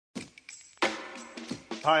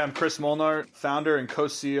Hi, I'm Chris Molnar, founder and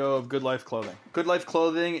co-CEO of Good Life Clothing. Good Life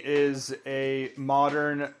Clothing is a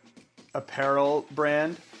modern apparel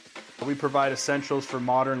brand. We provide essentials for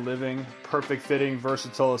modern living, perfect fitting,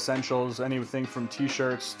 versatile essentials, anything from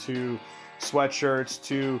t-shirts to sweatshirts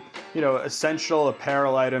to, essential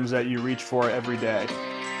apparel items that you reach for every day.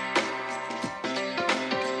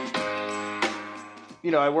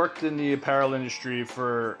 I worked in the apparel industry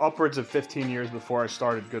for upwards of 15 years before I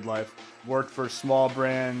started Good Life. Worked for small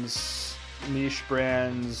brands, niche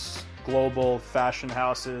brands, global fashion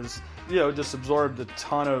houses. Just absorbed a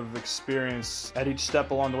ton of experience at each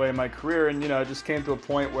step along the way in my career. And, it just came to a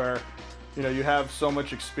point where, you have so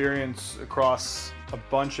much experience across a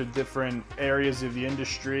bunch of different areas of the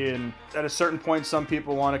industry. And at a certain point, some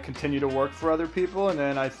people want to continue to work for other people. And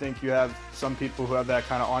then I think you have some people who have that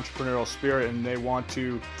kind of entrepreneurial spirit and they want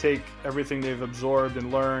to take everything they've absorbed and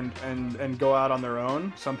learned and go out on their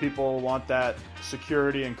own. Some people want that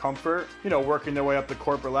security and comfort, working their way up the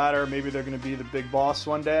corporate ladder. Maybe they're going to be the big boss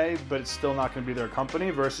one day, but it's still not going to be their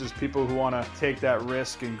company, versus people who want to take that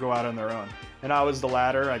risk and go out on their own. And I was the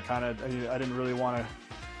latter. I didn't really want to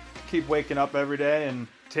keep waking up every day and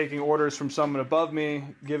taking orders from someone above me,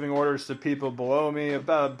 giving orders to people below me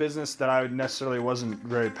about a business that I necessarily wasn't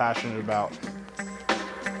very passionate about.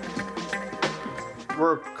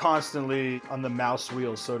 We're constantly on the mouse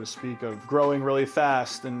wheel, so to speak, of growing really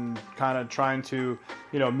fast and kind of trying to,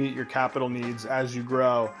 meet your capital needs as you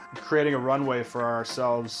grow, creating a runway for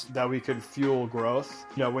ourselves that we could fuel growth.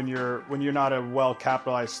 When you're not a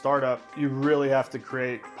well-capitalized startup, you really have to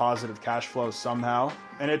create positive cash flow somehow.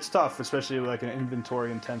 And it's tough, especially like an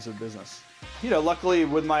inventory-intensive business. Luckily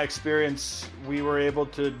with my experience, we were able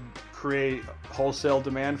to create wholesale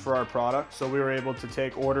demand for our product. So we were able to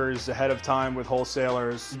take orders ahead of time with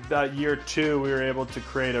wholesalers. About year 2, we were able to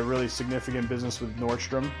create a really significant business with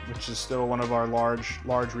Nordstrom, which is still one of our large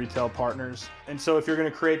retail partners. And so if you're going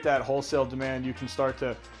to create that wholesale demand, you can start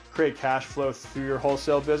to create cash flow through your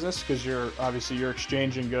wholesale business, because you're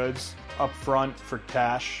exchanging goods up front for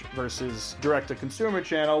cash versus direct to consumer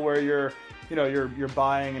channel where you're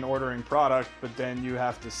buying and ordering product, but then you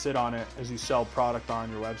have to sit on it as you sell product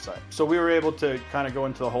on your website. So we were able to kind of go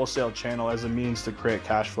into the wholesale channel as a means to create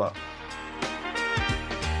cash flow.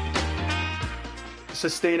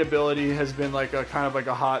 Sustainability has been like a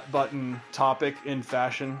hot button topic in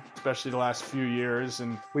fashion, especially the last few years.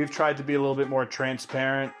 And we've tried to be a little bit more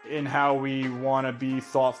transparent in how we want to be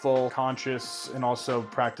thoughtful, conscious, and also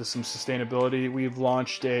practice some sustainability. We've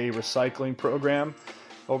launched a recycling program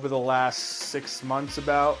over the last 6 months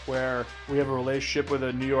where we have a relationship with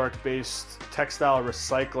a New York-based textile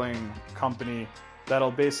recycling company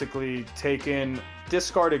that'll basically take in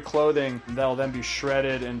discarded clothing that'll then be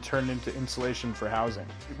shredded and turned into insulation for housing.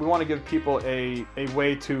 We want to give people a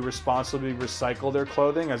way to responsibly recycle their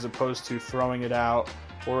clothing as opposed to throwing it out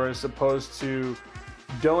or as opposed to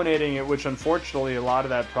donating it, which unfortunately a lot of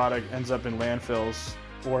that product ends up in landfills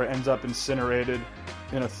or ends up incinerated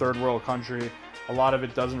in a third world country. A lot of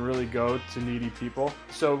it doesn't really go to needy people.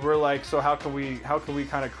 So we're like, so how can we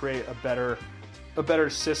kind of create a better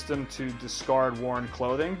system to discard worn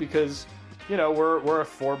clothing? Because, we're a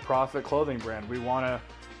for-profit clothing brand. We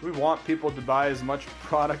want people to buy as much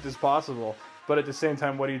product as possible, but at the same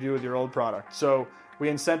time, what do you do with your old product? So we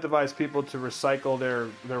incentivize people to recycle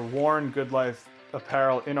their worn Good Life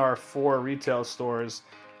apparel in our 4 retail stores,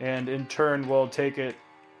 and in turn, we'll take it,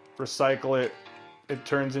 recycle it, it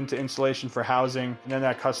turns into insulation for housing, and then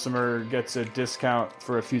that customer gets a discount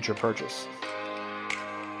for a future purchase.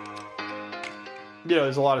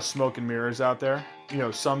 There's a lot of smoke and mirrors out there.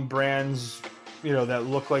 Some brands, that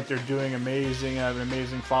look like they're doing amazing and have an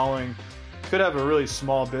amazing following could have a really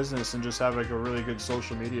small business and just have like a really good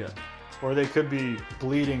social media. Or they could be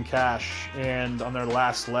bleeding cash and on their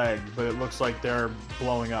last leg, but it looks like they're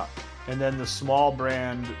blowing up. And then the small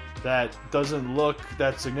brand that doesn't look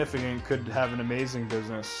that significant could have an amazing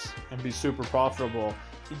business and be super profitable.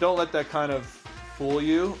 You don't let that kind of fool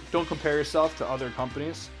you. Don't compare yourself to other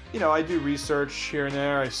companies. I do research here and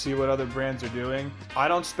there. I see what other brands are doing. I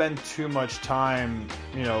don't spend too much time,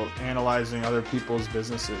 analyzing other people's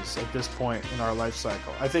businesses at this point in our life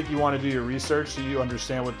cycle. I think you want to do your research so you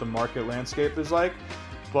understand what the market landscape is like.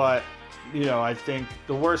 But, I think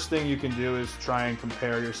the worst thing you can do is try and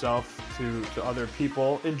compare yourself to other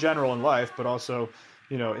people in general in life, but also,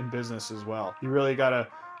 in business as well. You really got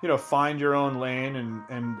to, find your own lane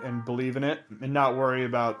and believe in it and not worry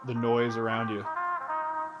about the noise around you.